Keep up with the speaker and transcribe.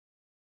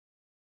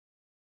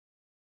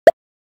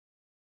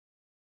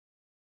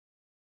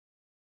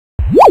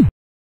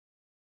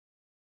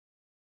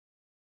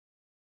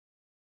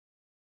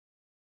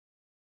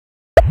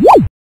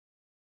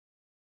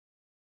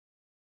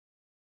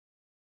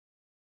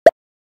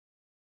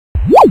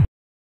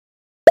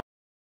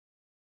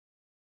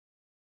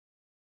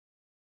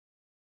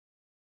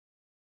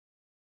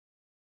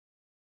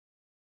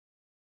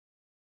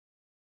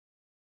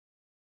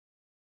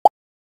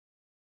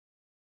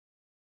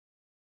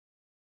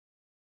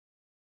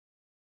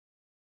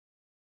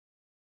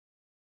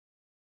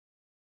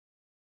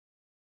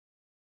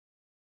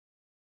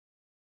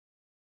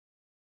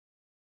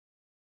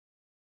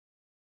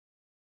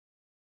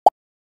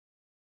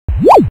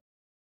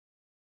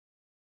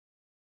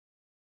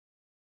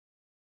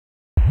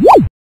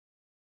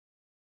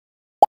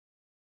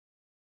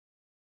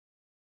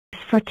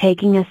for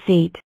taking a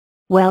seat.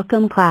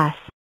 Welcome class.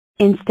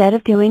 Instead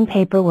of doing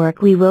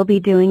paperwork we will be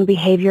doing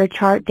behavior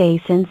chart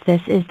day since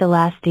this is the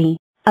last day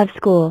of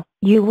school.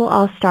 You will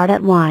all start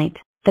at white.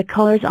 The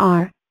colors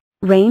are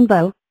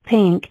rainbow,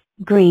 pink,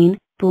 green,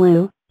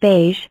 blue,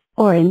 beige,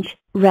 orange,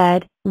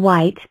 red,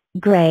 white,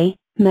 gray,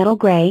 metal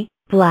gray,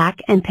 black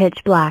and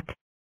pitch black.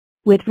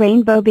 With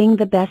rainbow being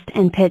the best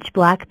and pitch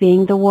black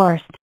being the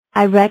worst,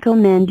 I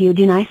recommend you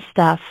do nice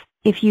stuff.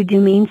 If you do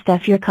mean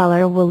stuff your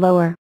color will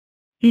lower.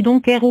 I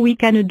don't care, we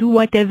can do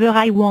whatever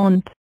I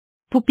want.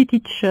 Poopy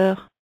teacher.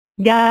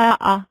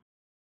 Gaa.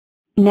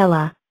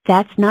 Nella,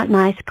 that's not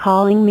nice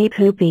calling me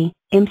poopy.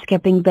 I'm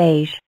skipping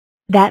beige.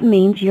 That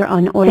means you're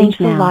on orange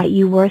now. Thanks a lot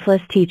you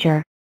worthless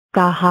teacher.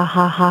 Ga ha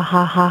ha ha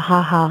ha ha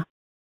ha ha.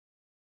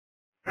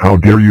 How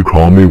dare you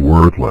call me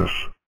worthless?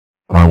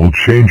 I will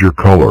change your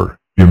color.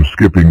 I'm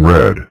skipping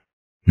red.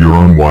 You're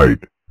on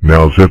white.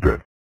 Now zip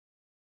it.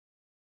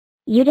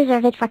 You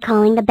deserve it for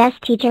calling the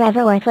best teacher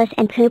ever worthless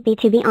and poopy,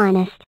 to be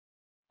honest.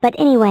 But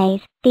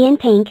anyways, the in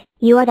pink,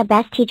 you are the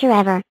best teacher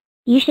ever.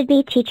 You should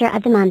be teacher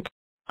of the month.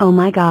 Oh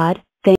my god,